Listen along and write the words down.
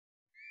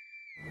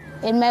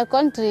In my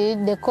country,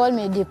 they call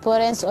me the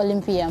poorest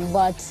Olympian,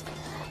 but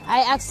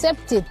I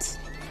accept it.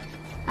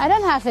 I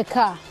don't have a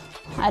car.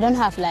 I don't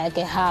have like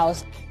a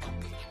house.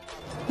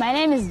 My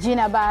name is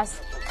Gina.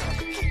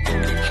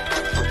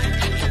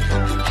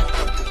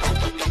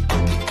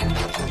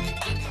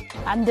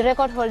 I'm the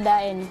record holder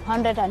in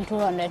 100 and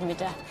 200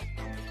 meter.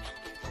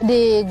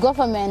 The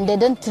government, they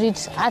don't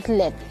treat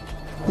athletes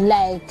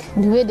like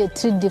the way they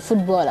treat the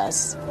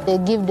footballers. They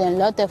give them a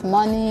lot of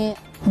money,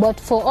 but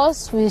for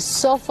us, we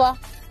suffer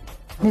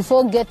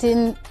before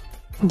getting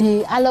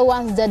the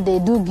allowance that they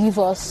do give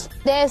us.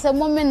 There's a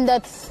moment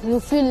that you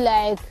feel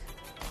like,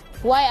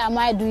 why am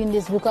I doing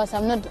this? Because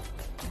I'm not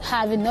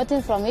having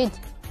nothing from it.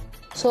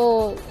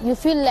 So you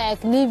feel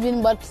like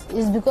leaving, but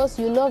it's because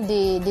you love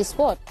the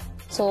sport.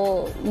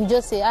 So you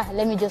just say,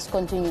 let me just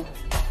continue.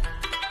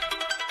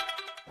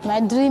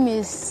 My dream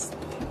is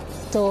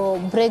to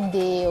break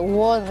the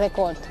world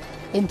record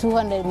in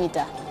 200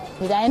 meters.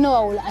 I know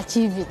I will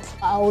achieve it.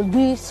 I will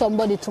be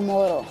somebody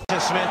tomorrow.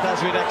 Smith,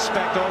 as we'd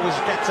expect, always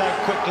gets out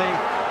quickly.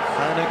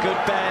 And a good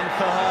bend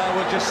for her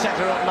will just set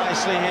her up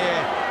nicely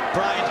here.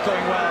 Bryant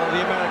going well,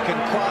 the American.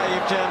 Kwai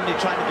of Germany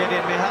trying to get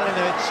in.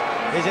 Mihailovic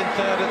is in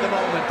third at the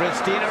moment. But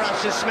it's Dina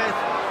Smith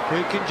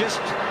who can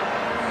just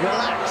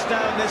relax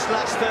down this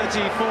last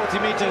 30, 40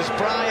 metres.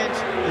 Bryant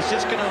is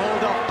just going to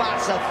hold off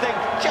Bats, I think,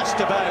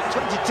 just about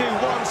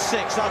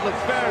 22.16. That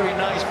looked very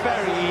nice,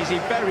 very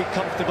easy, very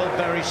comfortable,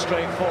 very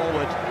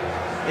straightforward.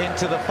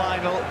 Into the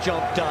final,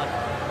 job done.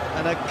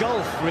 And a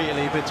gulf,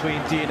 really, between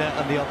Dina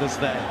and the others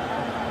there.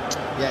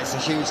 Yeah, it's a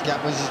huge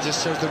gap, which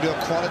just shows the real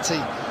quality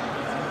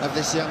of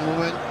this young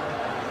woman.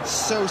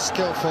 So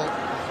skillful,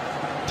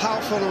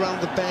 powerful around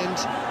the bend,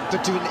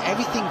 but doing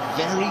everything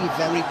very,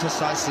 very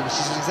precisely, which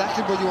is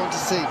exactly what you want to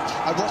see.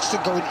 I watched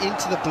her going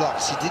into the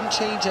blocks. She didn't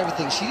change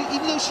everything.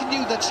 Even though she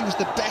knew that she was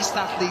the best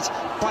athlete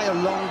by a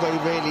long way,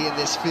 really, in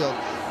this field,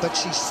 but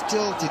she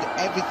still did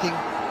everything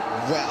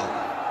well.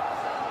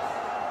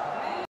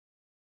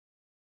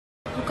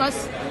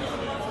 Because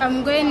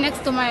I'm going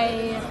next to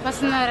my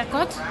personal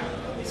record,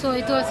 so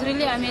it was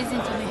really amazing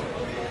to me.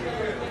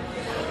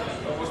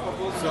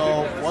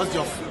 So, what's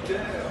your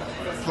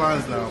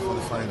plans now for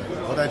the final?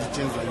 What are the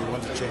things that you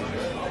want to change?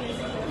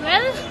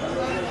 Well,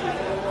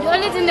 the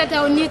only thing that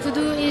I will need to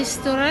do is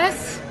to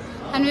rest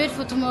and wait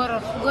for tomorrow.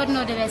 God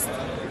knows the best.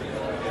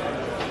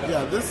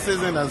 Yeah, this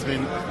season has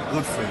been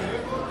good for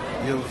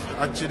you. You've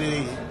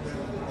actually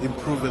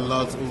improved a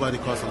lot over the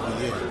course of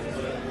the year.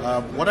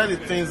 What are the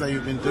things that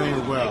you've been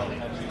doing well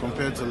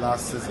compared to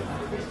last season?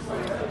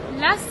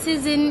 Last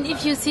season,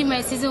 if you see,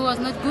 my season was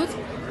not good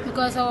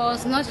because I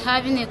was not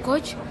having a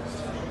coach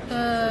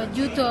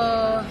due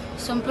to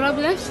some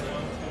problems.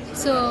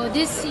 So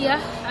this year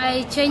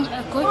I changed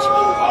a coach,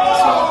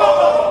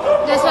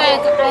 so that's why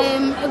I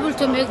am able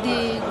to make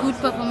the good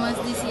performance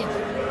this year.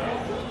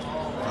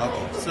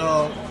 Okay,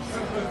 so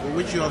we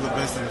wish you all the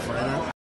best in the final.